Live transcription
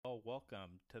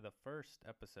welcome to the first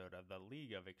episode of the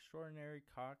League of Extraordinary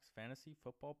Cocks Fantasy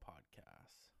Football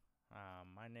Podcast.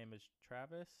 My name is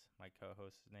Travis. My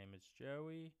co-host's name is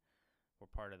Joey.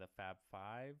 We're part of the Fab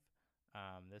Five.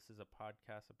 This is a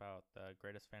podcast about the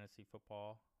greatest fantasy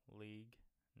football league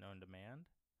known to man.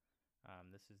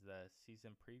 This is the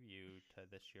season preview to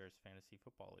this year's fantasy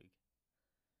football league.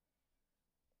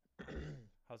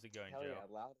 How's it going, Hell Joe? yeah,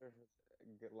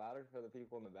 louder for the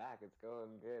people in the back. It's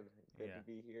going good. Good to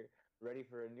be here. Ready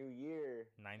for a new year.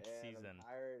 Ninth and season. I'm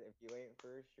tired. If you ain't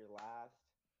first, you're last.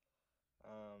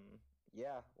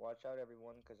 Yeah, watch out,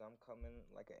 everyone, because I'm coming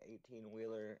like an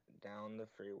 18-wheeler down the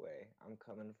freeway. I'm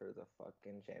coming for the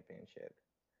fucking championship.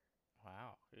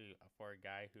 Wow. For a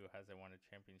guy who hasn't won a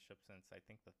championship since, I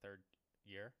think, the third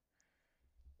year.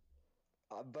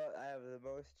 But I have the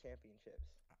most championships.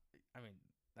 I mean,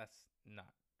 that's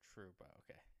not true, but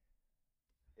okay.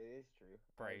 It is true.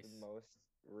 Bryce. I have the most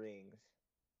rings.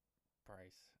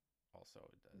 Bryce also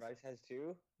does. Bryce has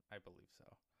 2? I believe so.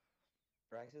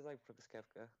 Bryce is like Brooks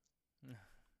Koepka.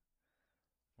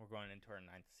 We're going into our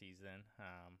 9th season.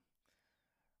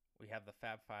 We have the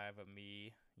Fab Five of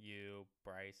me, you,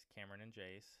 Bryce, Cameron, and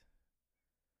Jace.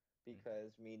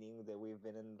 Because meaning that we've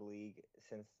been in the league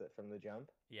from the jump?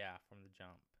 Yeah, from the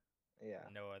jump. Yeah.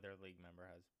 No other league member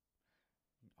has.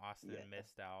 Austin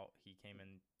missed out. He came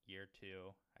in year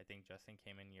 2. I think Justin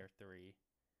came in year 3.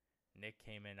 Nick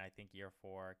came in, I think, year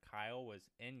 4. Kyle was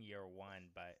in year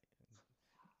 1, but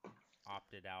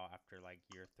opted out after like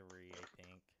year 3, I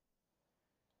think.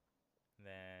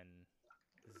 Then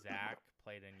Zach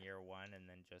played in year 1 and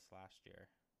then just last year.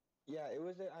 Yeah, it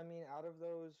was. Out of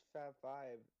those Fab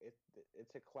Five,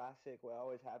 it's a classic. What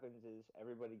always happens is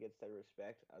everybody gets their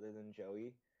respect, other than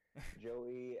Joey.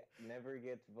 Joey never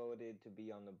gets voted to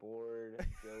be on the board.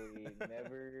 Joey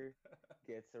never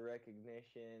gets the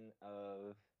recognition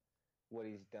of what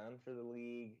he's done for the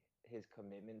league, his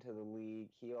commitment to the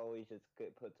league. He always just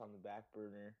puts on the back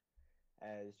burner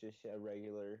as just a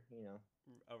regular,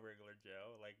 A regular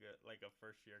Joe, like a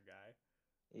first year guy.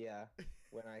 Yeah,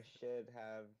 when I should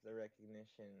have the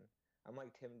recognition. I'm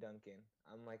like Tim Duncan.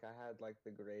 I'm like, I had like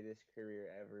the greatest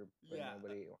career ever, but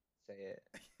nobody wants to say it.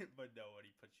 But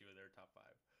nobody puts you in their top 5.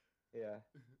 Yeah.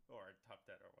 Or top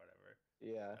 10 or whatever.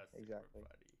 Yeah, That's exactly.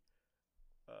 Super funny.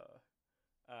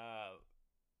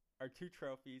 Our 2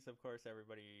 trophies, of course, I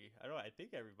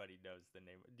think everybody knows the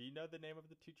name. Do you know the name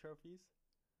of the 2 trophies?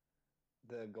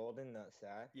 The Golden Nut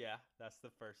Sack? Yeah, that's the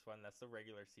first one. That's the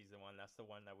regular season one. That's the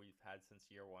one that we've had since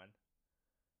year 1.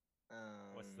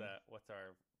 What's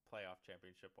our playoff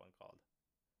championship one called?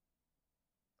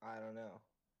 I don't know.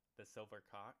 The Silver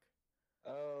Cock?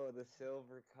 Oh, the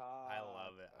Silver Cock. I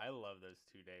love it. I love those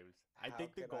 2 names. I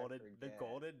think the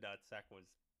Golden Nutsack was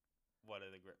one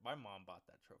of the great. My mom bought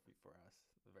that trophy for us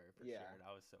the very first year, and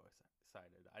I was so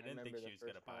excited. I didn't think she was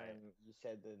gonna buy it. You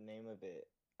said the name of it.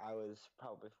 I was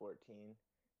probably 14.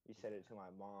 You said it to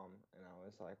my mom, and I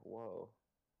was like, "Whoa!"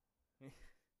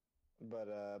 But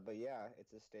yeah, it's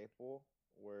a staple.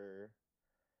 We're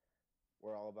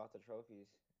all about the trophies,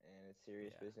 and it's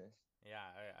serious business. Yeah,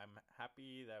 I'm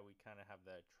happy that we kind of have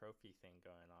the trophy thing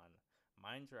going on.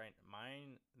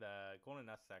 The Golden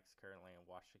Nutsack's currently in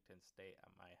Washington State at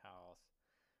my house.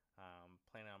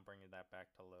 Planning on bringing that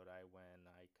back to Lodi when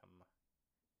I come.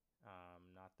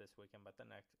 Not this weekend, but the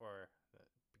next, or the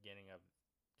beginning of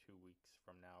 2 weeks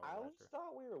from now. I always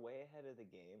thought we were way ahead of the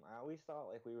game. I always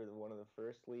thought like we were one of the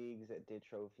first leagues that did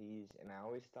trophies, and I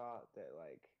always thought that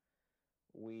like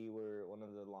we were one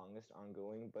of the longest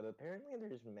ongoing. But apparently,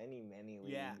 there's many leagues.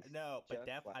 Yeah, no, but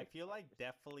I feel like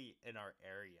definitely in our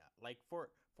area, like for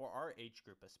our age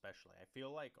group especially. I feel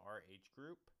like our age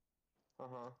group.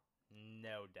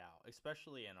 No doubt,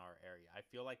 especially in our area. I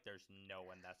feel like there's no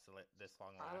one that's this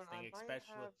long lasting. I might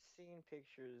have seen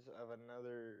pictures of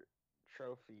another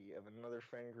trophy of another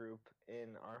friend group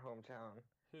in our hometown.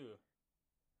 Who?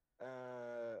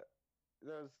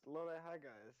 Those Lodi High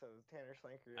guys. So Tanner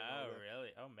Slanker. Oh,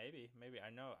 really? Oh, maybe.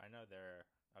 I know they're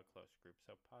a close group,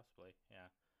 so possibly, yeah.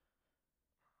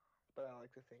 But I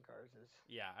like to think ours is.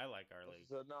 Yeah, I like our league.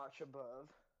 It's a notch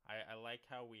above. I like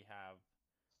how we have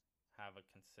a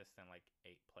consistent like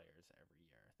 8 players every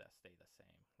year that stay the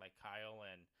same. Like Kyle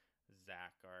and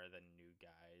Zach are the new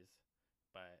guys,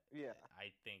 but yeah,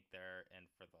 I think they're in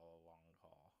for the long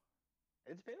haul.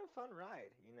 It's been a fun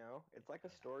ride, It's like a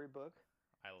storybook.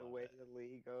 I love the way it. the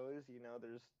league goes.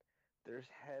 there's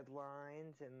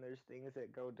headlines and there's things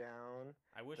that go down.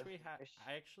 I wish The we had. finish.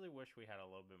 I actually wish we had a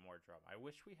little bit more drama. I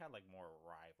wish we had like more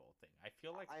rival thing. I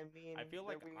I mean, feel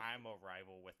like that we. I'm a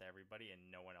rival with everybody, and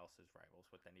no one else is rivals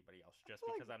with anybody else, I just feel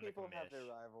like because I'm the people have their commish.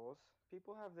 rivals.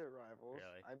 People have their rivals.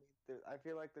 Really, I mean, I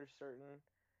feel like there's certain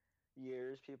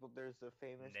years people. There's the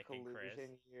famous Nick and Chris,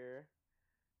 collusion year,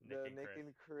 Nick the and Nick Chris.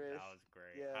 and Chris. That was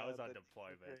great. I Yeah, was on the Nick and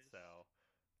deployment, Chris. so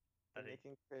The I think Nick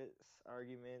and Chris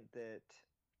argument that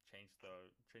changed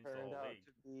the turned whole out league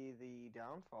to be the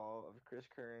downfall of Chris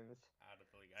Kearns' out of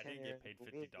the league. I didn't tenure get in paid the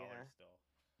league. $50 Yeah. still.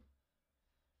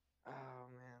 Oh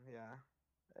man, yeah.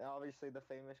 Obviously, the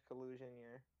famous collusion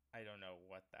year, I don't know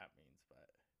what that means, but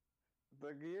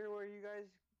the year where you guys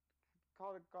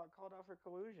got called out for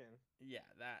collusion. yeah,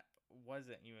 that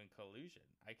wasn't even collusion.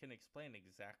 I can explain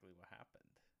exactly what happened,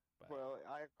 but Well,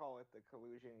 I call it the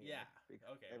collusion yeah, year because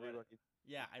okay, what? everybody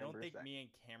Yeah, I don't remembers think that. me and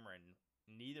Cameron,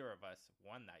 neither of us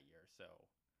won that year. So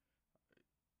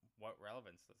what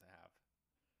relevance does it have?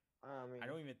 I I mean,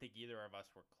 don't even think either of us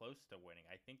were close to winning.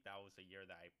 I think that was the year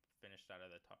that I finished out of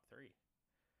the top three.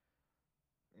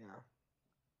 yeah.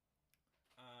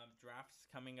 Drafts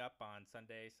coming up on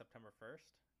Sunday, September 1st,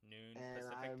 noon And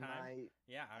I Pacific time. might,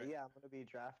 Yeah, yeah, I'm gonna be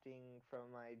drafting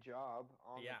from my job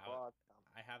on the yeah, clock.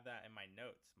 I have that in my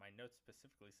notes. My note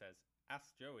specifically says,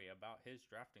 "Ask Joey about his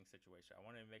drafting situation." I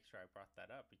wanted to make sure I brought that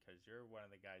up because you're one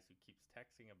of the guys who keeps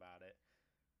texting about it.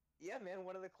 Yeah, man,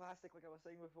 one of the classic, like I was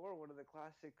saying before, one of the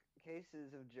classic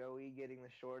cases of Joey getting the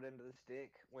short end of the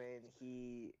stick when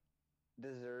he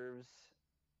deserves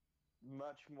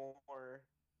much more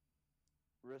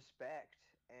respect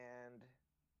and,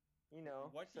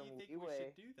 What do some you think we leeway.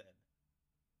 should do then?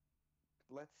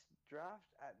 Let's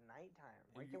draft at nighttime.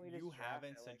 Why You can't we just you draft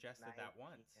haven't at like suggested 9 that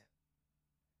once. p.m.?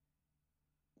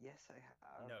 Yes, I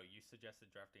have. No, you suggested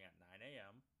drafting at 9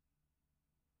 a.m.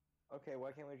 Okay,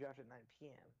 why can't we draft at 9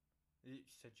 p.m.? You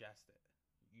suggest it.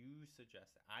 You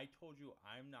suggest it. I told you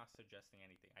I'm not suggesting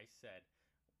anything. I said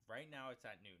right now it's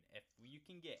at noon. If you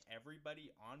can get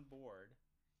everybody on board,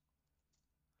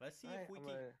 let's see if Alright, we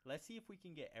can let's see if we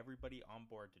can get everybody on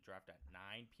board to draft at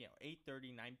 9 p.m.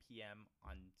 8:30 9 p.m.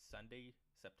 on Sunday,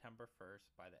 September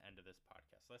 1st by the end of this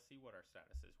podcast. Let's see what our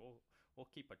status is. We'll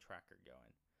keep a tracker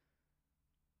going.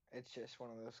 It's just one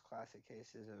of those classic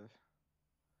cases of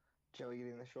Joey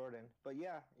getting the short end. But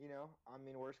yeah, I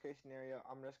mean, worst case scenario,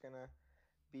 I'm just gonna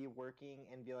be working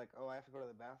and be like, oh, I have to go to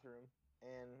the bathroom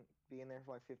and be in there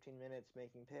for like 15 minutes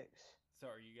making picks. So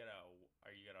are you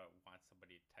gonna want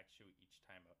somebody to text you each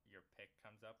time your pick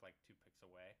comes up, like 2 picks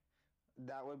away?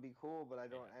 That would be cool, but I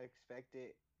don't Yeah. expect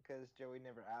it because Joey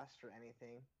never asks for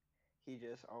anything. He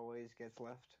just always gets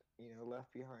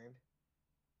left behind.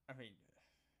 I mean,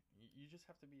 you just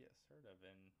have to be assertive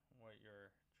in what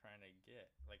you're trying to get.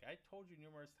 Like I told you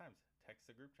numerous times, text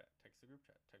the group chat, text the group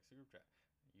chat, text the group chat.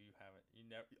 You haven't. You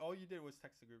never. All you did was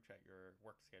text the group chat your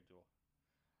work schedule.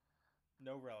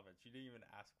 No relevance. You didn't even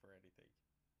ask for anything.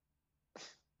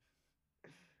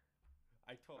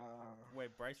 I told. Uh,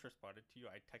 Wait, Bryce responded to you.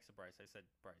 I texted Bryce. I said,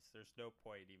 Bryce, there's no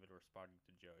point even responding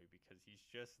to Joey because he's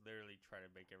just literally trying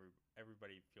to make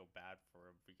everybody feel bad for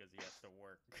him because he has to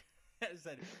work. I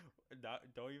said,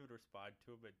 don't even respond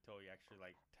to him until he actually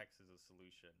like texts a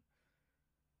solution.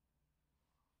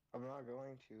 I'm not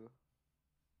going to,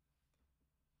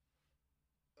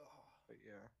 Oh. but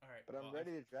yeah. All right. But I'm Well,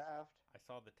 ready to draft. I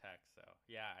saw the text, so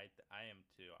yeah, I am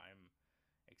too. I'm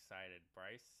excited.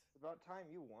 Bryce, It's about time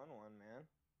you won one, man.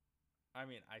 I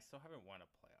mean, I still haven't won a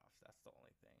playoffs. That's the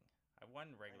only thing. I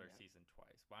won regular know. season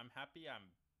twice, but I'm happy.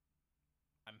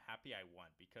 I'm happy I won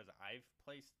because I've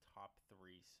placed top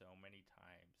 3 so many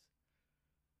times.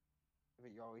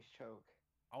 But you always choke.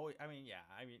 Always, I mean, yeah.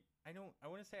 I mean, I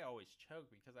wouldn't say I always choke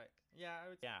because I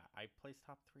place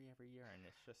top 3 every year, and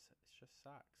it just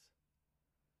sucks.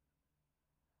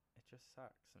 It just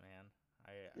sucks, man.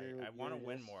 I want to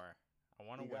win more. I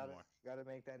want to win more. You gotta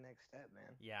make that next step, man.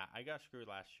 Yeah, I got screwed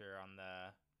last year on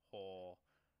the whole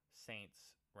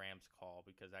Saints Rams call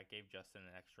because that gave Justin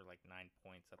an extra like 9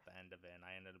 points at the end of it, and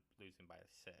I ended up losing by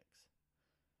 6.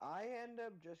 I end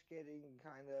up just getting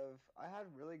I had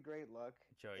really great luck.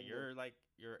 Joey,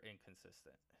 you're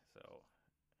inconsistent. So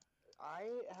I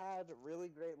had really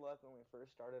great luck when we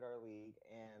first started our league,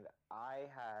 and I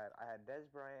had Dez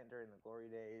Bryant during the glory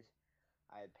days.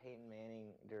 I had Peyton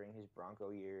Manning during his Bronco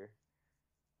year,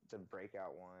 the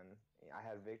breakout one. I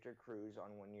had Victor Cruz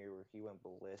on one year where he went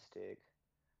ballistic.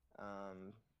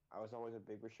 I was always a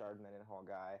big Rashard Mendenhall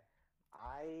guy.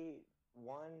 I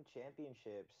won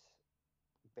championships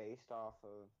based off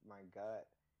of my gut,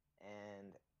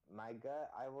 and my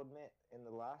gut, I will admit, in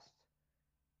the last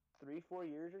 3-4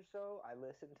 years or so, I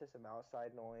listened to some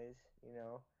outside noise.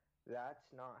 That's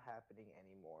not happening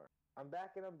anymore. I'm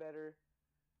back and I'm better.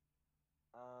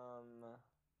 Um,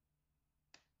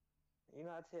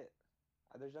 that's it.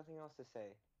 There's nothing else to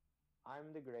say.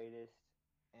 I'm the greatest,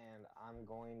 and I'm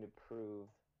going to prove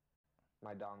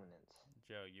my dominance.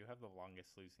 Joe, you have the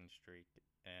longest losing streak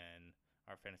in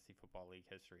our fantasy football league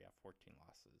history at 14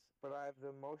 losses. But I have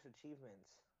the most achievements.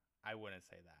 I wouldn't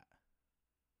say that.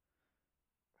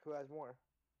 Who has more?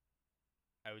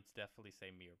 I would definitely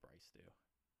say me or Bryce do.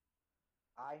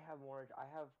 I have more. I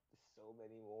have so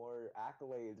many more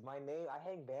accolades. My name. I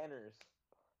hang banners.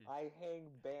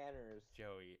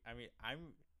 Joey, I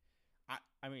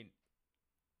mean,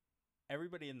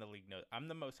 everybody in the league knows I'm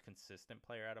the most consistent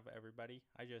player out of everybody.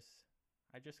 I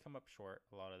just come up short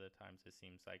a lot of the times. It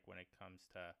seems like when it comes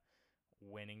to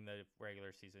winning the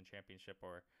regular season championship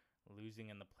or losing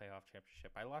in the playoff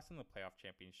championship. I lost in the playoff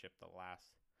championship the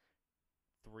last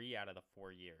 3 out of the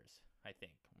 4 years, I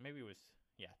think. Maybe it was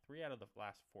 3 out of the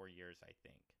last 4 years, I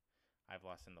think. I've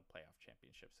lost in the playoff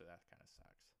championship, so that kind of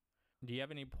sucks. Do you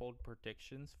have any bold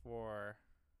predictions for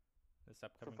this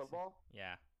upcoming for football?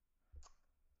 Yeah.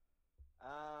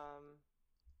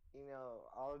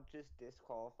 I'll just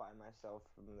disqualify myself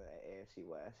from the AFC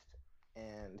West,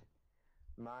 and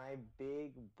my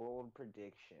big bold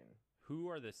prediction. Who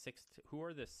are the six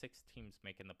teams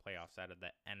making the playoffs out of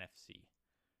the NFC?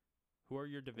 Who are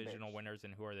your divisional winners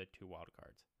and who are the 2 wild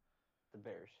cards? The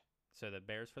Bears. So the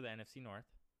Bears for the NFC North.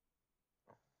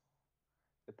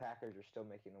 The Packers are still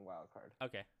making the wild card.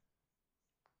 Okay.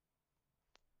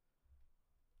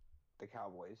 The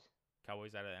Cowboys.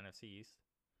 Cowboys out of the NFC East.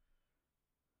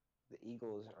 The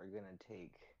Eagles are going to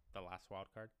take the last wild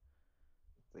card.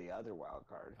 The other wild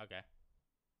card. Okay.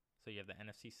 So you have the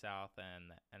NFC South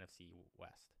and the NFC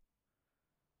West.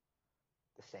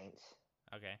 The Saints.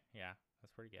 Okay, yeah,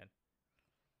 that's pretty good.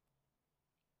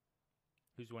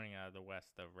 Who's winning out of the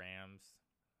West? The Rams,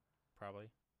 probably.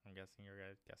 I'm guessing you're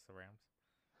going to guess the Rams.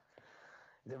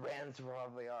 The Rams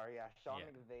probably are, yeah. Sean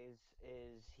McVay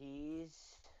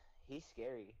he's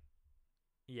scary.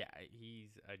 Yeah,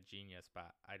 he's a genius,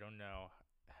 but I don't know.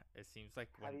 It seems like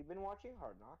Have you been watching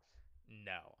Hard Knocks?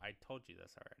 No, I told you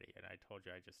this already, and I told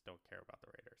you I just don't care about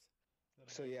the Raiders.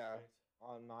 So yeah,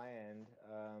 on my end,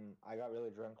 I got really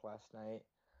drunk last night.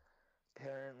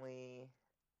 Apparently,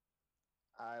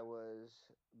 I was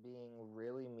being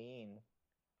really mean,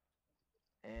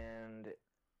 and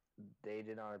they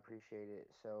did not appreciate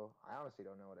it. So I honestly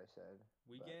don't know what I said.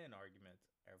 We get in arguments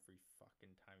every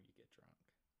fucking time you get drunk.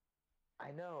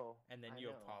 I know. And then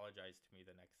you apologize to me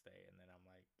the next day, and then I'm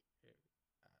like,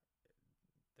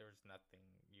 there was nothing.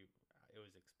 It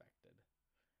was expected,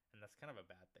 and that's kind of a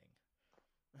bad thing.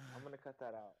 I'm gonna cut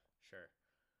that out. Sure.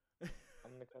 I'm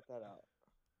gonna cut that out.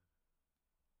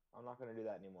 I'm not gonna do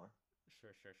that anymore.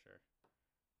 Sure.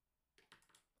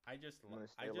 I just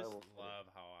love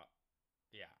how,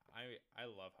 I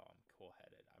love how I'm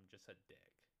cool-headed. I'm just a dick.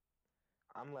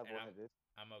 I'm level-headed.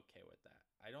 I'm okay with that.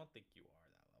 I don't think you are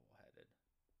that level-headed.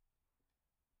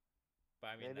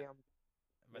 But I mean,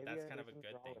 that's kind of a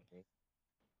good thing.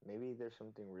 Maybe there's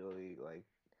something really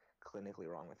clinically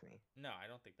wrong with me. No, I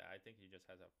don't think that. I think he just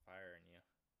has a fire in you.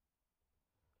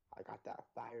 I got that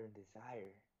fire and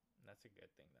desire. That's a good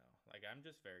thing, though. I'm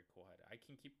just very cool-headed. I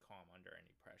can keep calm under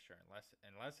any pressure, unless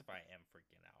if I am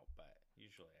freaking out, but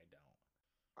usually I don't.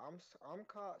 I'm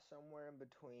caught somewhere in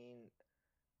between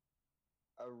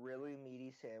a really meaty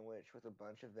sandwich with a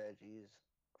bunch of veggies,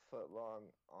 foot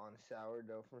long, on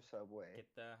sourdough from Subway.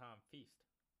 Get the Feast.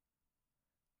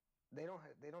 They don't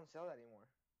sell that anymore.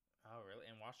 Oh, really?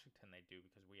 In Washington they do,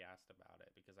 because we asked about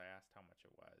it, because I asked how much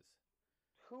it was.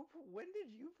 When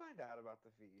did you find out about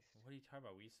the Feast? What are you talking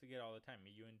about? We used to get it all the time.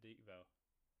 Me, you, and Devo.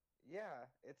 Yeah,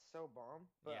 it's so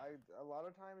bomb. But a lot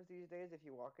of times these days, if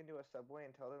you walk into a Subway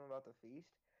and tell them about the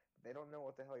Feast, they don't know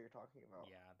what the hell you're talking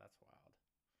about. Yeah, that's wild.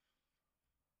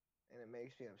 And it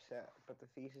makes me upset. But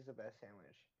the Feast is the best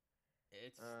sandwich.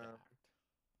 It's stacked.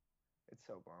 It's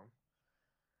so bomb.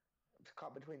 I'm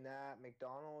caught between that,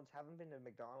 McDonald's. Haven't been to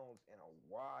McDonald's in a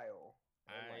while.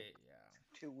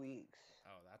 2 weeks.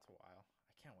 Oh, that's a while.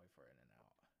 I can't wait for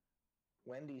In-N-Out.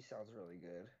 Wendy's sounds really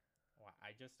good. Well,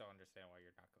 I just don't understand why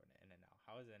you're not going to In-N-Out.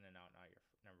 How is In-N-Out not your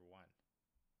number one?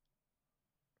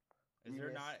 Is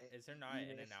there not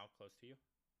In-N-Out close to you?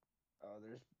 Oh,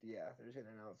 there's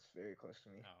In-N-Out's very close to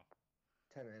me. Oh.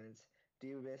 10 minutes. Do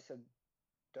you miss a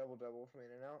double from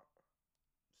In-N-Out?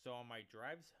 So on my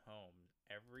drives home,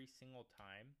 every single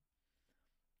time,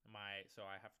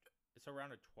 it's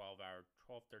around a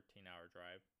 13 hour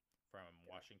drive from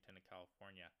Washington to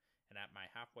California. And at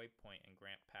my halfway point in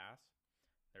Grant Pass,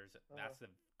 that's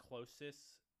the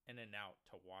closest In-N-Out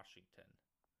to Washington.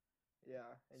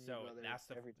 Yeah, and So you go there that's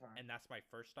every time. and that's my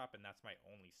first stop, and that's my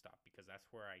only stop because that's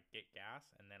where I get gas,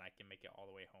 and then I can make it all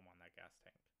the way home on that gas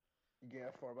tank. You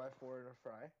get a 4x4 and a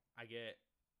fry.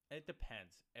 It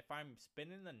depends. If I'm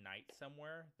spending the night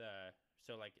somewhere,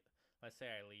 let's say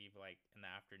I leave like in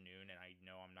the afternoon, and I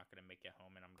know I'm not gonna make it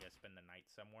home, and I'm gonna spend the night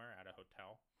somewhere at a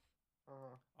hotel.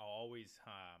 I'll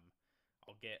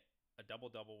get a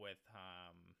double with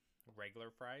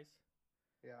regular fries.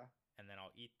 Yeah. And then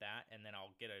I'll eat that, and then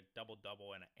I'll get a double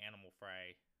and an animal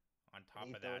fry on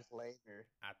top Eat of that those later.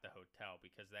 at the hotel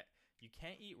because that you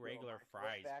can't eat regular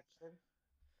fries.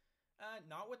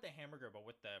 Not with the hamburger, but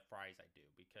with the fries I do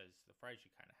because the fries you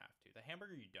kind of have to. The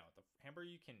hamburger you don't. The hamburger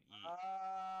you can eat.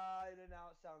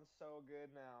 In-N-Out sounds so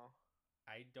good now.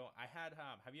 I don't. I had.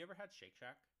 Have you ever had Shake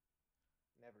Shack?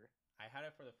 Never. I had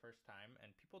it for the first time,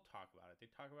 and people talk about it. They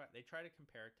try to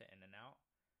compare it to In-N-Out,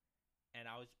 and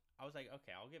I was like,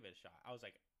 okay, I'll give it a shot. I was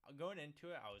like, going into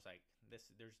it, I was like,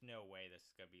 there's no way this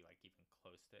is gonna be like even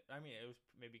close to. I mean, it was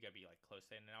maybe gonna be like close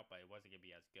to In-N-Out, but it wasn't gonna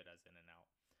be as good as In-N-Out.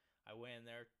 I went in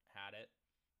there, had it.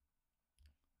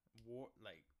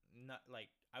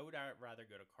 I would rather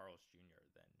go to Carl's Jr.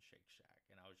 than Shake Shack,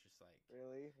 and I was just like,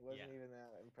 really, wasn't even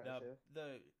that impressive.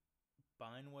 The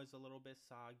bun was a little bit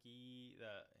soggy.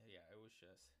 It was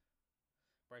just.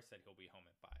 Bryce said he'll be home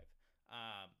at 5.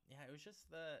 It was just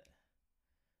the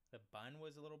bun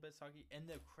was a little bit soggy, and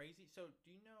the crazy. So do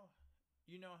you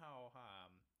know how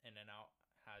In-N-Out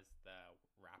has the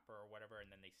wrapper or whatever,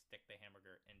 and then they stick the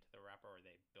hamburger into the wrapper, or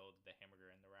they build the hamburger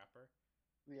in the wrapper?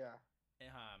 Yeah.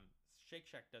 Shake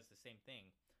Shack does the same thing,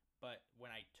 but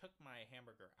when I took my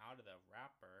hamburger out of the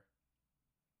wrapper,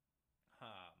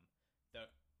 the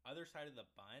other side of the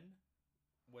bun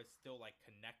was still like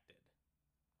connected.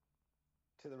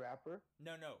 To the wrapper?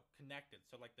 No, connected.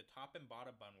 So like the top and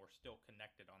bottom bun were still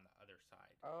connected on the other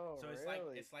side. Oh, so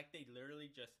really? It's like they literally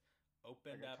just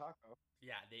opened like up. A taco.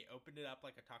 Yeah, they opened it up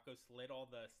like a taco, slid all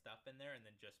the stuff in there, and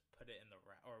then just put it in the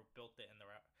wrap or built it in the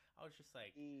wrap. I was just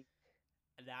like,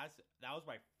 that was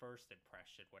my first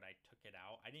impression when I took it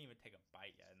out. I didn't even take a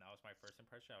bite yet, and that was my first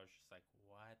impression. I was just like,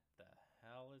 what the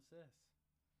hell is this?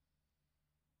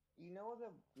 You know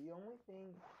the only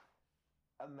thing.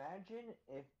 Imagine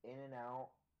if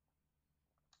In-N-Out.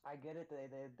 I get it.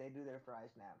 They do their fries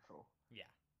natural. Yeah.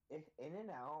 If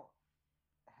In-N-Out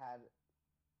had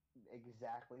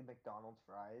exactly McDonald's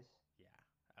fries. Yeah.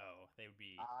 Oh, they would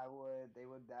be.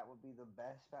 That would be the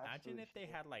best fast Imagine food if they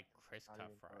had like Crisp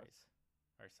Cup fries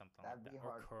or something That'd like that, be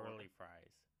or hardcore. curly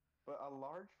fries. But a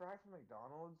large fry from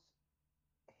McDonald's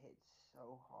hits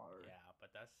so hard. Yeah, but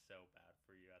that's so bad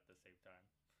for you at the same time.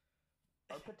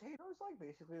 Are potatoes like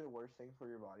basically the worst thing for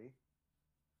your body?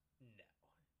 No,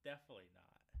 definitely not.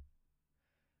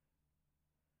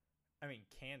 I mean,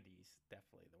 candy's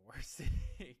definitely the worst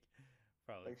thing.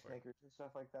 Probably like Snickers and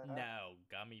stuff like that? No,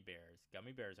 gummy bears.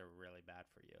 Gummy bears are really bad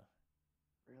for you.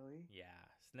 Really? Yeah.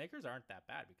 Snickers aren't that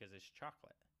bad because it's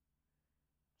chocolate.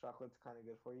 Chocolate's kind of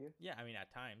good for you? Yeah, I mean,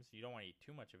 at times. You don't want to eat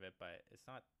too much of it, but it's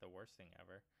not the worst thing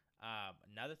ever.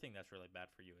 Another thing that's really bad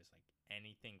for you is like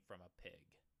anything from a pig.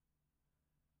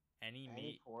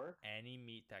 Any pork? Any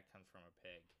meat that comes from a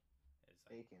pig is like,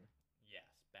 bacon. Yes,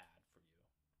 bad for you.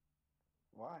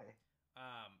 Why?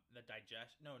 The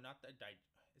digestion. No, not the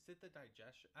Is it the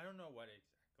digestion? I don't know what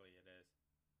exactly it is.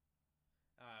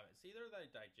 It's either the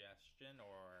digestion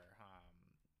or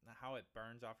how it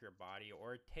burns off your body,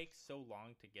 or it takes so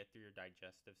long to get through your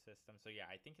digestive system. So yeah,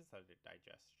 I think it's the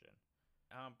digestion.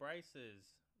 Bryce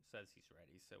says he's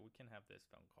ready, so we can have this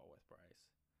phone call with Bryce.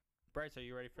 Bryce, are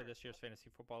you ready for this year's Fantasy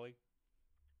Football League?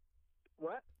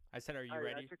 What? I said, are you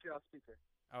ready? I took you off speaker.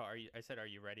 Oh, are you? I said, are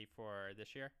you ready for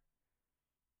this year?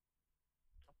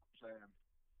 I am.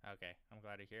 Okay, I'm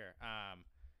glad to hear.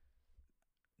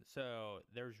 So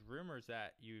there's rumors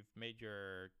that you've made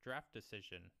your draft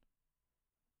decision.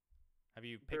 Have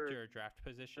you picked your draft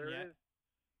position yet?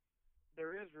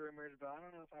 There is rumors, but I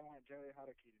don't know if I want Joey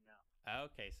Hodeke to know.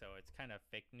 Okay, so it's kind of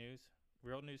fake news.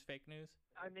 Real news, fake news?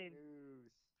 I mean,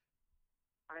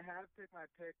 I have picked my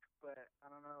pick, but I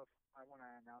don't know if I want to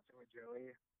announce it with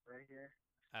Joey right here.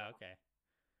 So. Oh, okay.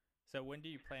 So when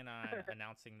do you plan on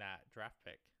announcing that draft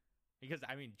pick? Because,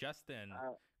 I mean, Justin's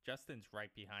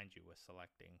right behind you with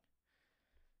selecting.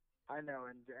 I know,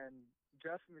 and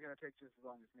Justin's going to take just as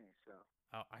long as me, so.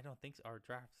 Oh, I don't think so. Our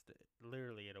draft's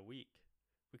literally in a week.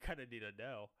 We kind of need to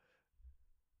know.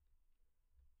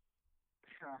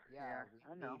 Yeah,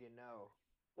 I know. Need to know.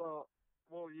 Well,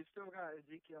 you still got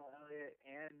Ezekiel Elliott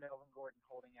and Melvin Gordon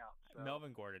holding out. So.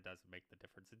 Melvin Gordon doesn't make the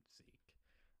difference in Zeke.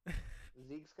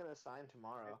 Zeke's gonna sign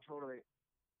tomorrow. It totally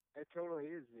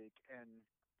is Zeke, and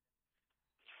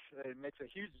It makes a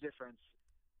huge difference.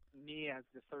 Me as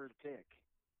the third pick.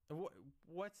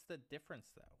 What's the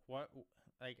difference though? What,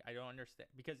 like, I don't understand,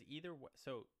 because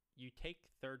so you take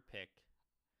third pick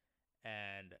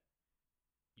and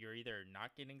you're either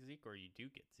not getting Zeke or you do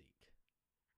get Zeke.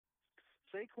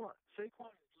 Saquon is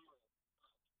good,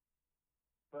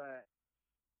 but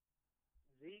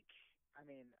Zeke, I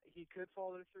mean, he could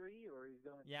fall to 3 or he's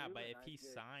going Yeah, 2. but if he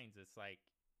signs, it's like,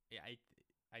 yeah,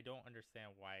 I don't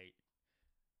understand why.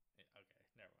 Okay,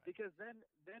 never mind. Because then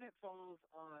it falls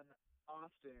on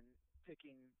Austin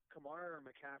picking Kamara or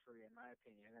McCaffrey, in my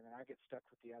opinion, and then I get stuck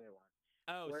with the other one.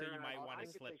 Oh, so you Whereas might want I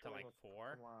to get slip the to like choice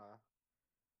 4.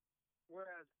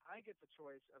 Whereas I get the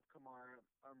choice of Kamara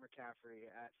or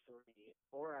McCaffrey at 3,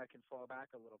 or I can fall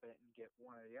back a little bit and get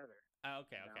one or the other. Oh,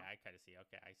 okay, you okay, know? I kind of see.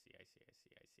 Okay, I see.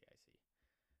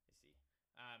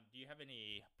 Do you have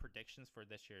any predictions for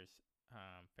this year's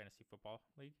fantasy football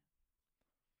league?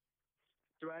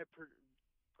 Do I have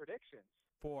predictions?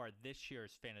 For this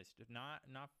year's fantasy, not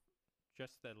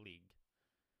just the league.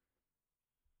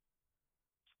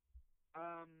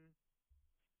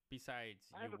 Besides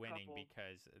you winning,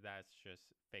 because that's just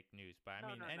fake news. But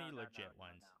I mean, any legit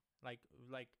ones, like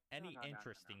any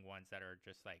interesting ones that are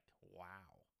just like,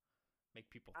 wow,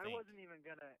 make people think. I wasn't even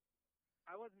gonna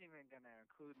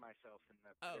include myself in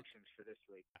the predictions for this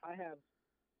week. I have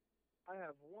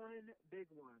one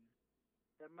big one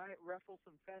that might ruffle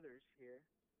some feathers here.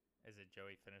 Is it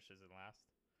Joey finishes in last?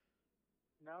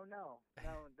 No.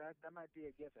 That might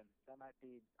be a given. That might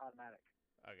be automatic.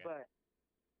 Okay. But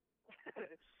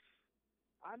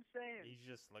I'm saying he's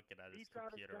just looking at his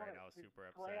computer right now, super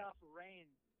upset. Playoff reign.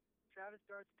 Travis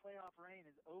Dart's playoff reign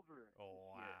is over.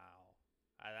 Oh wow,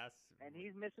 and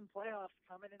he's missing playoffs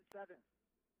coming in 7th.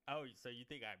 Oh, so you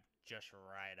think I'm just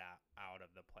right out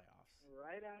of the playoffs?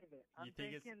 Right out of it. I'm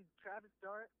thinking Travis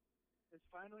Dart is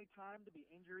finally time to be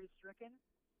injury stricken.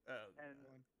 Oh, and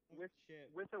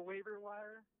with a waiver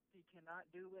wire, he cannot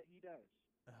do what he does.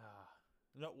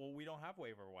 No, well, we don't have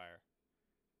waiver wire.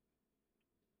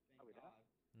 Oh, we don't?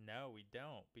 No, we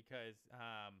don't, because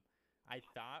I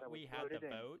thought we had the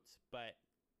votes, but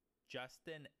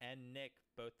Justin and Nick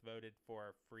both voted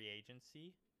for free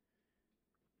agency.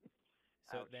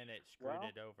 So then it screwed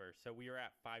it over. So we were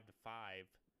at 5-5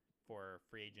 for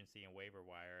free agency and waiver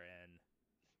wire, and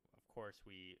of course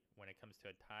when it comes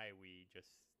to a tie, we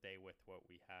just stay with what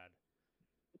we had.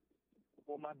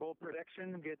 Well, my bold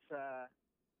prediction it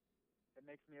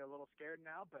makes me a little scared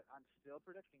now, but I'm still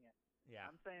predicting it. Yeah.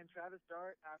 I'm saying Travis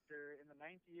Dart in the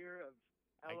 9th year of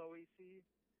LOEC.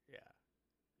 Yeah.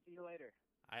 See you later.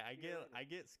 I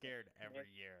get scared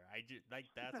every year. I just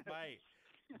that's my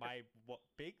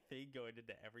big thing going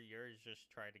into every year is just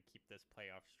trying to keep this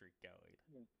playoff streak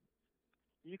going.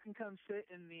 You can come sit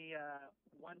in the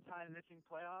one-time missing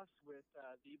playoffs with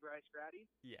the Bryce Grady.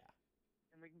 Yeah.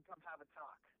 And we can come have a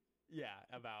talk. Yeah,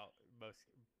 about most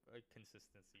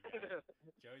consistency. Yeah.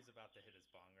 Joey's about to hit his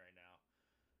bong right now.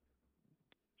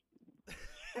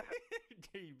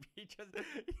 He just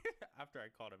after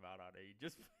I called him out on it, he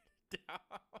just put it down,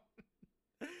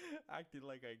 acting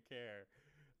like I care.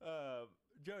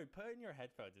 Joey, put in your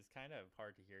headphones. It's kind of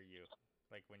hard to hear you,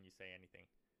 like when you say anything.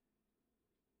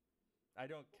 I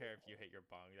don't care if you hit your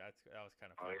bong. That was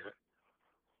kind of funny.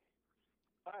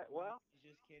 All right, well,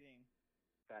 he's just kidding.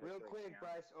 Real quick,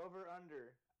 Bryce, over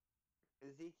under.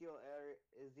 Ezekiel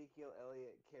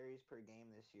Elliott carries per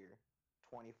game this year,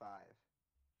 25.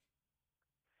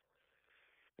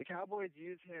 The Cowboys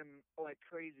use him like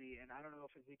crazy, and I don't know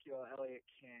if Ezekiel Elliott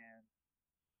can.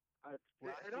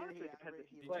 It honestly depends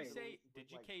if he plays. Did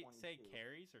you say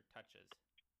carries or touches?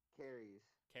 Carries.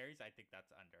 Carries, I think that's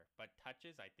under, but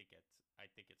touches, I think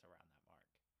it's around that mark.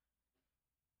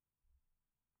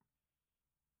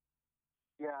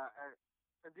 Yeah,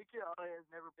 Ezekiel Elliott has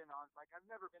never been on. Like, I've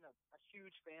never been a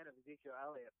huge fan of Ezekiel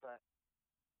Elliott, but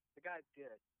the guy's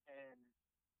good, and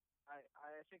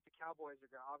I think the Cowboys are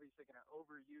obviously going to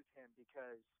overuse him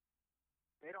because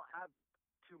they don't have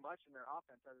too much in their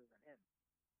offense other than him.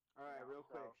 All right, real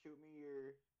quick, shoot me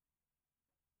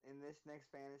in this next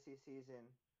fantasy season,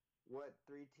 what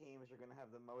 3 teams are going to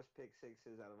have the most pick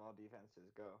sixes out of all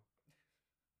defenses? Go.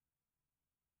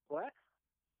 What?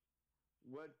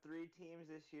 What 3 teams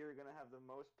this year are going to have the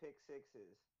most pick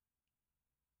sixes?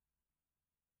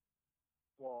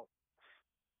 Well,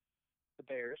 the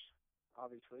Bears,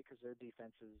 obviously, because their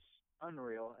defense is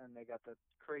unreal, and they got the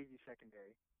crazy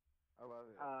secondary. I love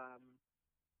it.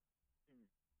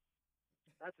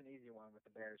 That's an easy one with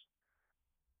the Bears.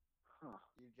 Huh.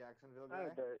 You Jacksonville guy?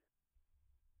 I had to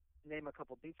name a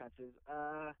couple defenses.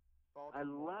 Baltimore, I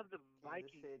love the Kansas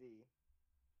Vikings. City.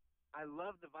 I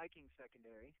love the Vikings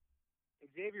secondary.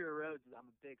 Xavier Rhodes, I'm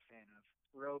a big fan of.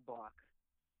 Roadblock.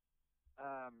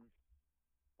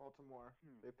 Baltimore.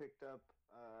 Hmm. They picked up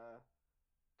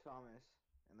Thomas,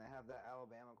 and they have that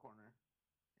Alabama corner,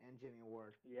 and Jimmy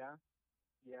Ward. Yeah,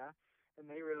 yeah, and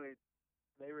they really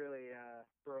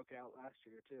broke out last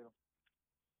year too.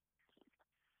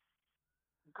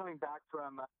 Coming back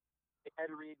from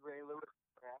Ed Reed, Ray Lewis,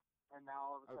 and now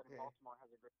all of a sudden Okay. Baltimore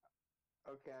has a great.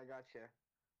 Okay, I gotcha.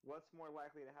 What's more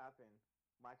likely to happen?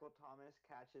 Michael Thomas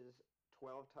catches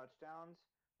 12 touchdowns,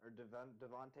 or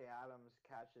Devontae Adams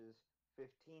catches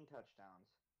 15 touchdowns?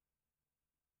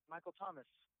 Michael Thomas.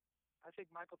 I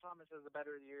think Michael Thomas has a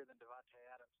better year than Devontae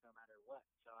Adams, no matter what.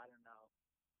 So I don't know.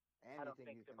 And I you don't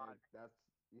think think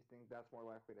you think that's more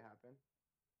likely to happen?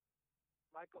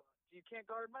 Michael, you can't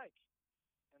guard Mike,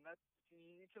 and that's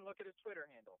you can look at his Twitter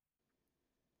handle.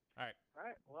 All right. All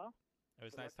right. Well, It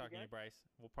was good nice luck talking to you, Bryce.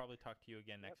 We'll probably talk to you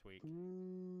again next week.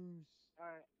 All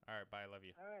right. All right. Bye. Love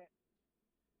you. All right.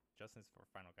 Justin's for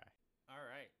final guy. All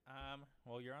right.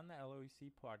 Well, you're on the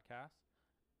LOEC podcast.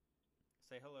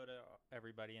 Say hello to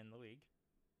everybody in the league.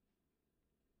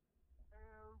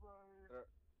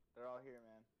 They're all here,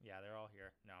 man. Yeah, they're all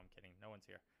here. No, I'm kidding. No one's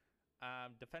here.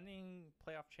 Defending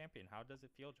playoff champion. How does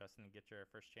it feel, Justin, to get your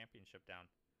first championship down?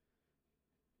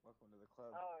 Welcome to the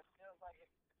club. Oh, it feels like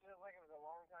it was a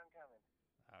long time coming.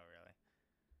 Oh, really?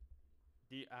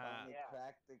 Do you, Finally yeah.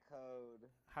 cracked the code.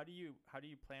 how do you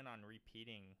plan on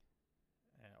repeating,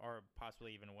 or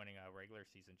possibly even winning a regular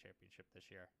season championship this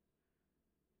year?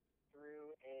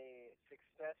 Through a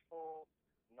successful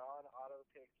non-auto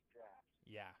pick draft.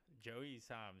 Yeah, Joey's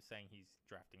saying he's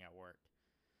drafting at work.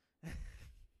 Yeah,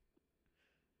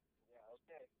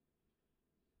 okay.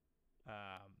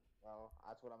 Well,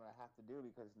 that's what I'm gonna have to do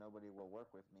because nobody will work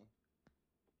with me.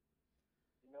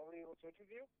 Nobody will switch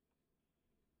with you?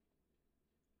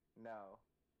 No.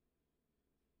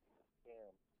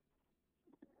 Damn.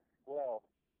 Well,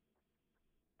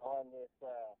 on this,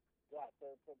 yeah,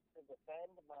 to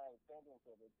defend my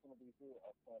championship, it's going to be through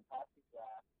a fantastic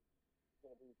draft. It's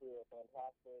going to be through a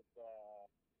fantastic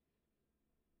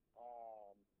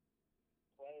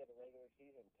play of the regular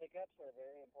season. Pickups are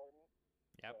very important.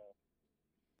 Yep. So,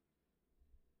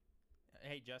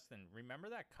 Hey, Justin,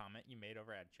 remember that comment you made over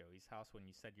at Joey's house when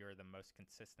you said you were the most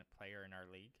consistent player in our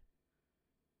league?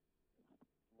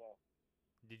 no.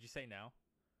 Did you say no?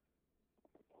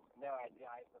 No, I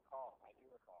recall. I do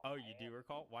recall. Oh, you do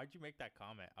recall? Why'd you make that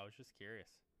comment? I was just curious.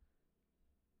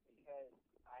 Because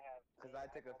I have. Because I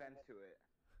took offense to it.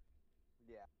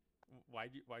 Yeah.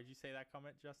 Why'd you say that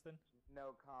comment, Justin?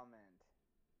 No comment.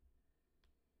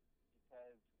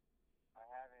 Because I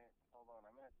haven't. Hold on,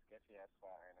 I'm in a sketchy ass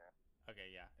spot right now.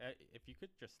 Okay, yeah. If you could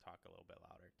just talk a little bit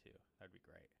louder too, that'd be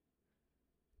great.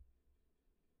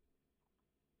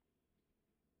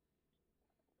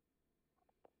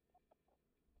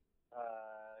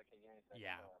 Okay, give me a second.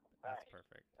 Yeah, Hold on. that's Alright.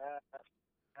 perfect. Yeah.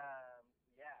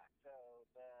 So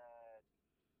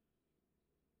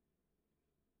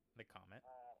The comment.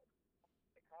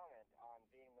 the comment on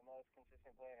being the most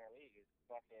consistent player in our league is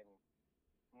fucking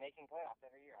making playoffs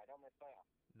every year. I don't miss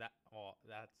playoffs.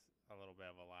 That's a little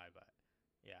bit of a lie, but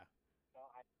yeah. No,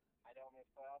 I don't miss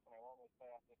playoffs, and I won't miss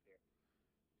playoffs this year.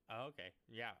 Oh, okay.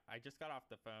 Yeah, I just got off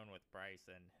the phone with Bryce,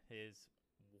 and his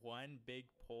one big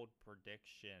polled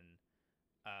prediction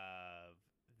of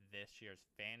this year's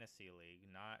fantasy league,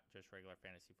 not just regular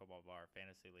fantasy football, but our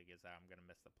fantasy league, is that I'm going to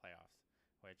miss the playoffs,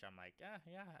 which I'm like, yeah,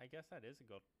 I guess that is a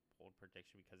good polled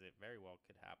prediction because it very well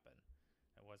could happen.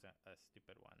 It wasn't a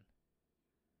stupid one.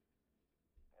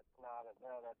 That's not a,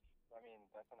 no.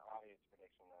 That's an obvious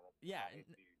prediction though. That's Yeah,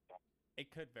 obviously, it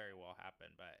could very well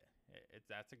happen, but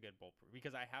that's a good bowl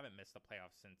because I haven't missed the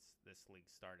playoffs since this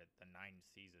league started. The 9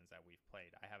 seasons that we've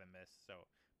played, I haven't missed. So,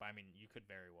 but I mean, you could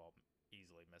very well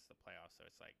easily miss the playoffs. So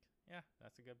it's like, yeah,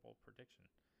 that's a good bold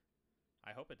prediction.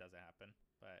 I hope it doesn't happen,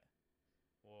 but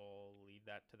we'll leave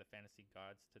that to the fantasy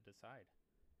gods to decide.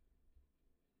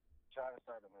 Travis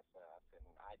started to miss playoffs, and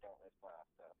I don't miss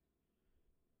playoffs. So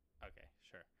Okay,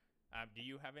 sure. Do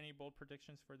you have any bold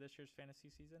predictions for this year's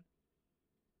fantasy season?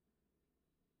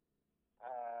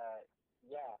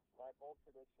 yeah, my bold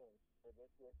prediction for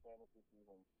this year's fantasy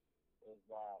season is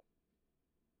that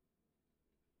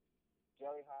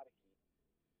Joey Hodicke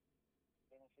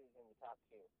finishes in the top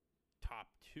 2. Top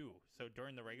 2. So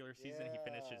during the regular season, he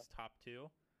finishes top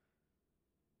 2.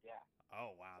 Yeah.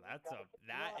 Oh wow, I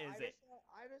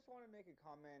just want to make a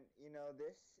comment. You know,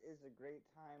 this is a great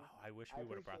time. Oh, I wish we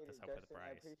would have brought this up with Justin,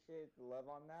 Bryce. I appreciate the love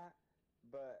on that,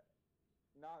 but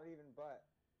not even but.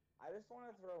 I just want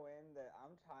to throw in that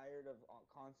I'm tired of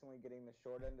constantly getting the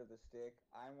short end of the stick.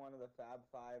 I'm one of the Fab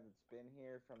Five that's been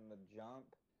here from the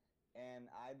jump, and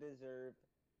I deserve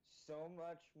so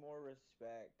much more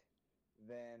respect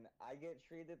than I get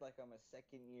treated like I'm a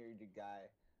second year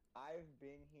guy. I've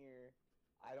been here.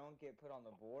 I don't get put on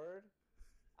the board.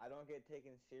 I don't get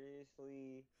taken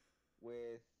seriously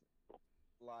with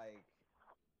like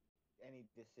any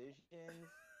decisions.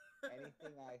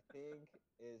 Anything I think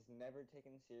is never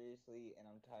taken seriously, and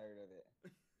I'm tired of it.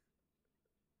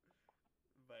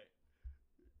 But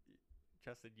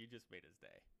Justin, you just made his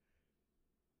day.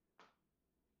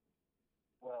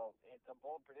 Well, it's a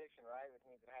bold prediction, right? Which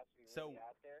means it has to be really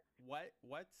out there.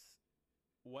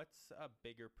 What's a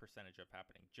bigger percentage of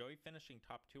happening? Joey finishing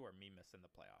top 2 or me missing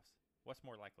the playoffs? What's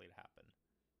more likely to happen?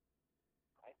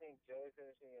 I think Joey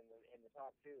finishing in the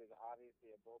top 2 is obviously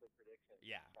a bolder prediction.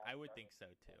 Yeah, I would think so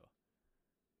too.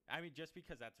 I mean, just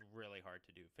because that's really hard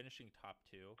to do. Finishing top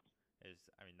 2 is,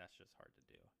 I mean, that's just hard to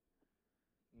do.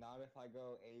 Not if I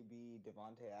go AB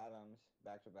Devontae Adams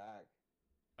back to back.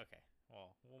 Okay,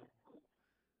 well,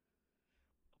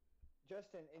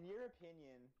 Justin, in your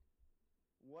opinion,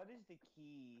 what is the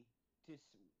key to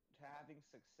having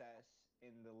success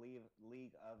in the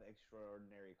League of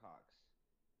Extraordinary Cocks?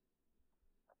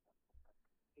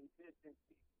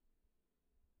 Consistency.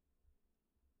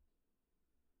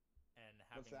 And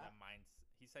having the minds.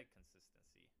 He said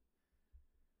consistency.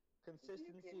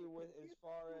 Consistency with as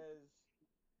far as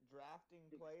drafting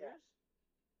players?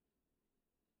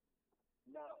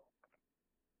 No.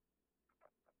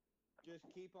 Just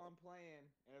keep on playing,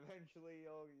 and eventually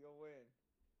you'll win.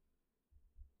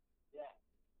 Yeah.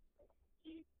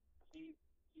 Keep in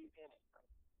it.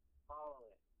 Follow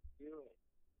it. Do it.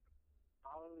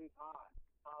 Follow who's hot.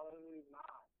 Follow who's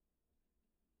not.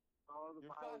 Follow the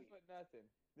You're 5'0".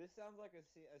 This sounds like a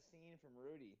scene from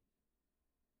Rudy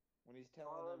when he's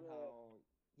telling them how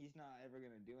he's not ever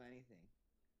gonna do anything,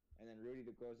 and then Rudy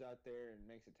goes out there and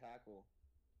makes a tackle.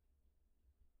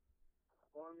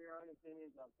 Form your own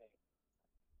opinions on things.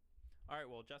 All right,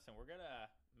 well, Justin, we're gonna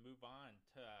move on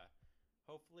to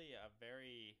hopefully a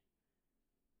very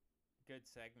good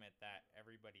segment that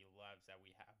everybody loves that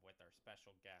we have with our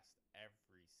special guest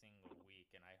every single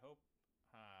week, and I hope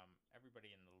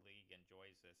everybody in the league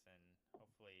enjoys this, and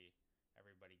hopefully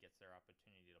everybody gets their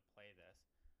opportunity to play this.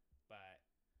 But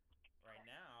right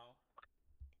now,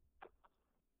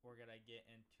 we're gonna get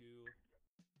into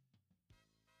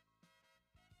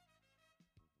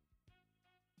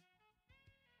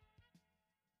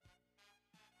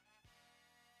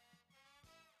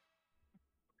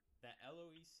the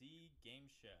LOEC game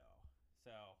show.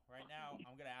 So right now,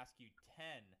 I'm gonna ask you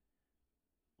 10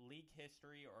 league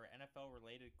history or NFL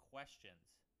related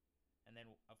questions, and then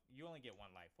you only get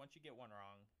one life. Once you get one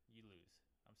wrong, you lose.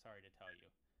 I'm sorry to tell you.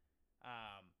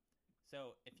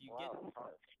 So if you get,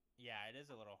 yeah, it is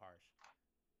a little harsh,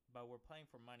 but we're playing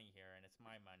for money here, and it's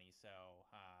my money. So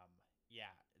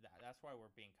yeah, that's why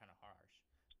we're being kind of harsh.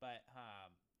 But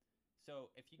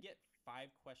so if you get 5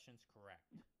 questions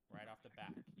correct right off the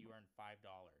bat, you earn $5.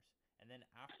 And then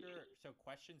after, so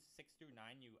questions 6 through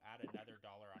 9, you add another $1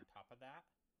 on top of that.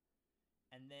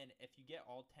 And then if you get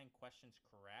all 10 questions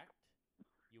correct,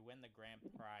 you win the grand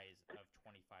prize of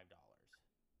 $25.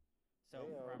 So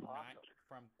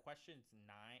from questions 9,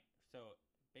 so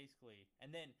basically,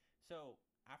 and then, so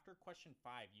after question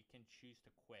 5, you can choose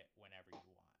to quit whenever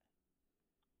you want.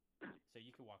 So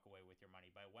you can walk away with your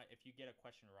money. But if you get a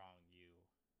question wrong, you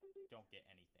don't get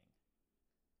anything.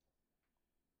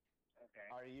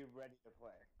 Okay. Are you ready to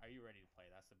play? Are you ready to play?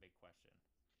 That's the big question.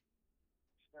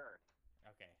 Sure.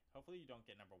 Okay. Hopefully you don't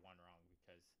get number 1 wrong,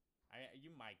 because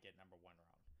you might get number 1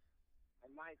 wrong. I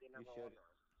might get number 1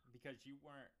 wrong. Because you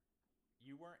weren't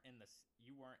in this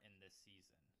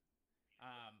season.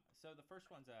 So the first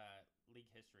one's a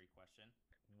league history question.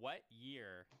 What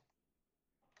year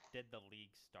did the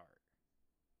league start?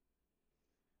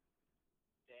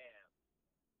 Damn.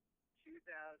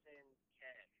 2010.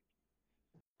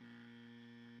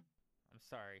 I'm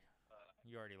sorry.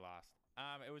 You already lost.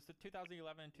 It was the 2011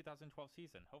 and 2012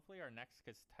 season. Hopefully our next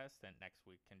contestant next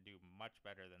week can do much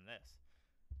better than this.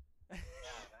 Yeah,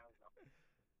 that was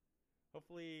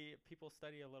Hopefully people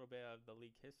study a little bit of the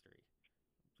league history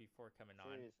before coming on.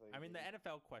 Seriously, I mean, the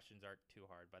NFL questions aren't too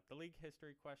hard, but the league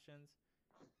history questions,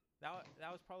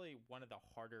 that was probably one of the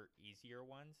harder, easier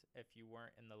ones if you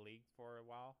weren't in the league for a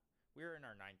while. We were in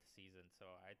our 9th season,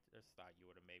 so I just thought you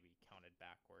would have maybe counted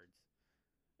backwards.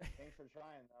 Thanks for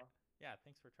trying, though. Yeah,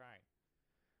 thanks for trying.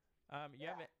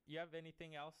 You have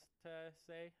anything else to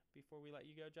say before we let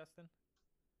you go, Justin?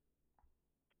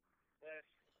 Yes,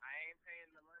 I ain't paying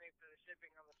the money for the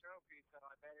shipping on the trophy, so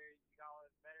y'all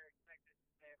better expect it to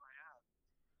stay at my house.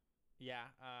 Yeah,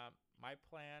 My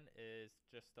plan is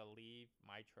just to leave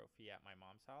my trophy at my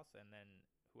mom's house, and then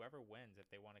whoever wins, if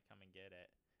they want to come and get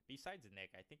it. Besides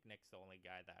Nick, I think Nick's the only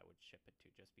guy that I would ship it to,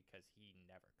 just because he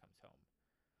never comes home.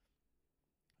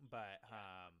 But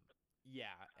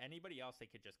yeah, anybody else, they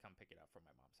could just come pick it up from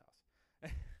my mom's house.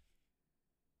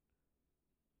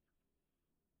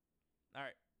 All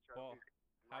right. Well,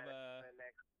 have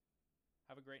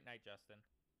a great night, Justin.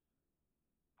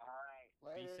 All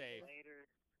right. Be safe. Later.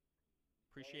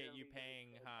 Appreciate you Later, paying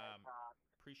talk.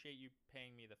 appreciate you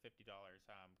paying me the $50.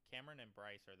 Cameron and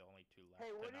Bryce are the only two left.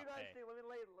 Hey, what to do you not guys pay. think?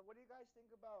 What do you guys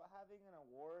think about having an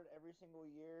award every single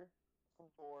year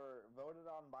for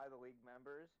voted on by the league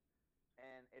members,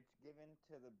 and it's given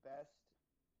to the best,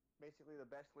 basically the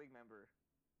best league member?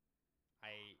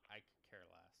 I could care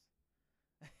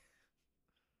less.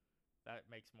 That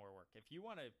makes more work. If you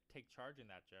want to take charge in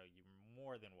that, Joe, you're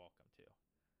more than welcome to.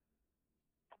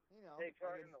 You know, Take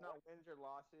part like in it's not wins or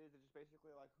losses. It's just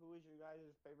basically like, who is your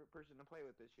guys' favorite person to play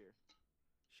with this year?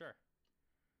 Sure.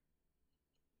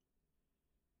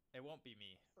 It won't be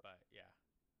me, but yeah.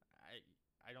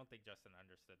 I don't think Justin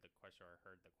understood the question or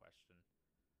heard the question.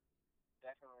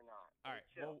 Definitely not. All right,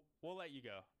 Chill. we'll let you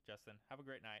go, Justin. Have a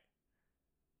great night.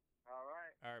 All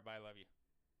right. All right, bye. Love you.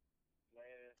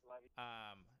 Later. Love you.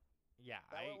 Yeah,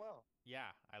 That went well. Yeah,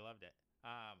 I loved it.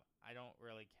 I don't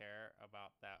really care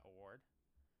about that award.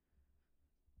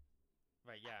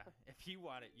 But yeah, if you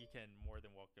want it, you can more than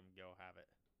welcome go have it.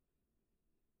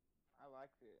 I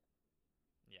liked it.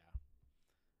 Yeah.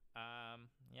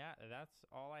 Yeah, that's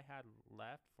all I had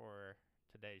left for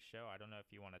today's show. I don't know if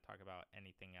you want to talk about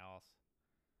anything else.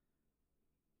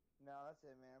 No, that's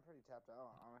it, man. I'm pretty tapped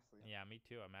out, honestly. Yeah, me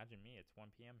too. Imagine me. It's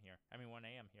 1 p.m. here. 1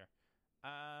 a.m. here.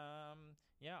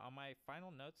 Yeah, on my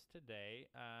final notes today,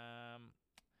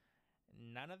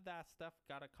 none of that stuff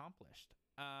got accomplished.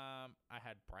 I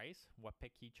had Bryce, what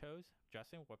pick he chose,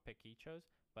 Justin, what pick he chose,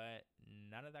 but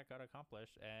none of that got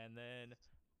accomplished. And then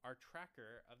our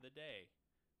tracker of the day,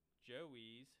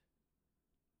 Joey's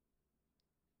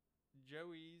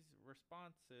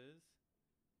responses.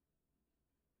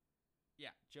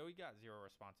 Yeah, Joey got 0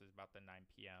 responses about the 9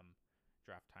 p.m.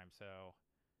 draft time, so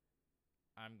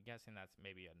I'm guessing that's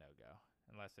maybe a no-go,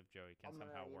 unless if Joey can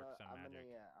somehow work some magic.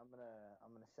 I'm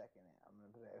gonna second it. I'm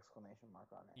gonna put an exclamation mark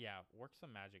on it. Yeah, work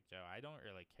some magic, Joe. I don't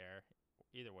really care.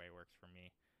 Either way works for me.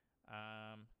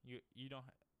 You don't.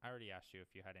 I already asked you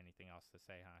if you had anything else to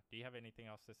say, huh? Do you have anything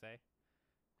else to say?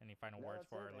 Any final No, words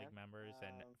that's for it, our league man. members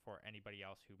and for anybody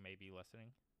else who may be listening?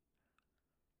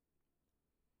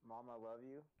 Mom, I love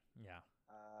you. Yeah.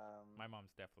 My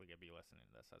mom's definitely gonna be listening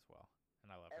to this as well,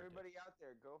 and I love everybody her. out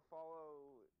there, go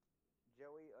follow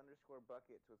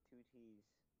Joey_buckets with 2 T's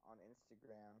on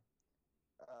Instagram.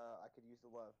 I could use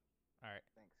the love. All right.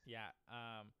 Thanks. Yeah.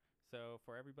 So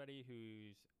for everybody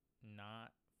who's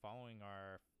not following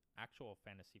our actual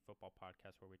fantasy football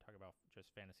podcast, where we talk about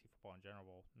just fantasy football in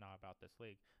general, not about this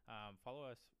league, follow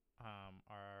us.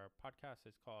 Our podcast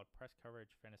is called Press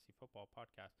Coverage Fantasy Football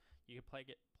Podcast. You can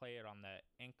play it on the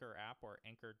Anchor app or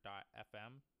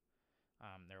Anchor.fm,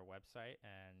 their website,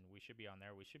 and we should be on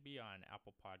there. We should be on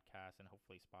Apple Podcasts and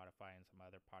hopefully Spotify and some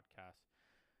other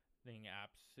podcasting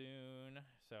apps soon.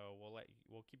 So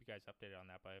we'll keep you guys updated on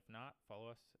that. But if not,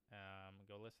 follow us.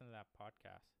 Go listen to that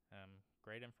podcast.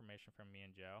 Great information from me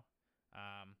and Joe.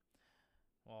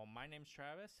 Well, my name's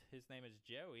Travis. His name is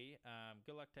Joey.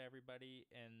 Good luck to everybody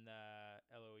in the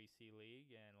LOEC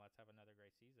League, and let's have another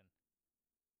great season.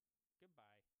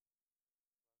 Goodbye.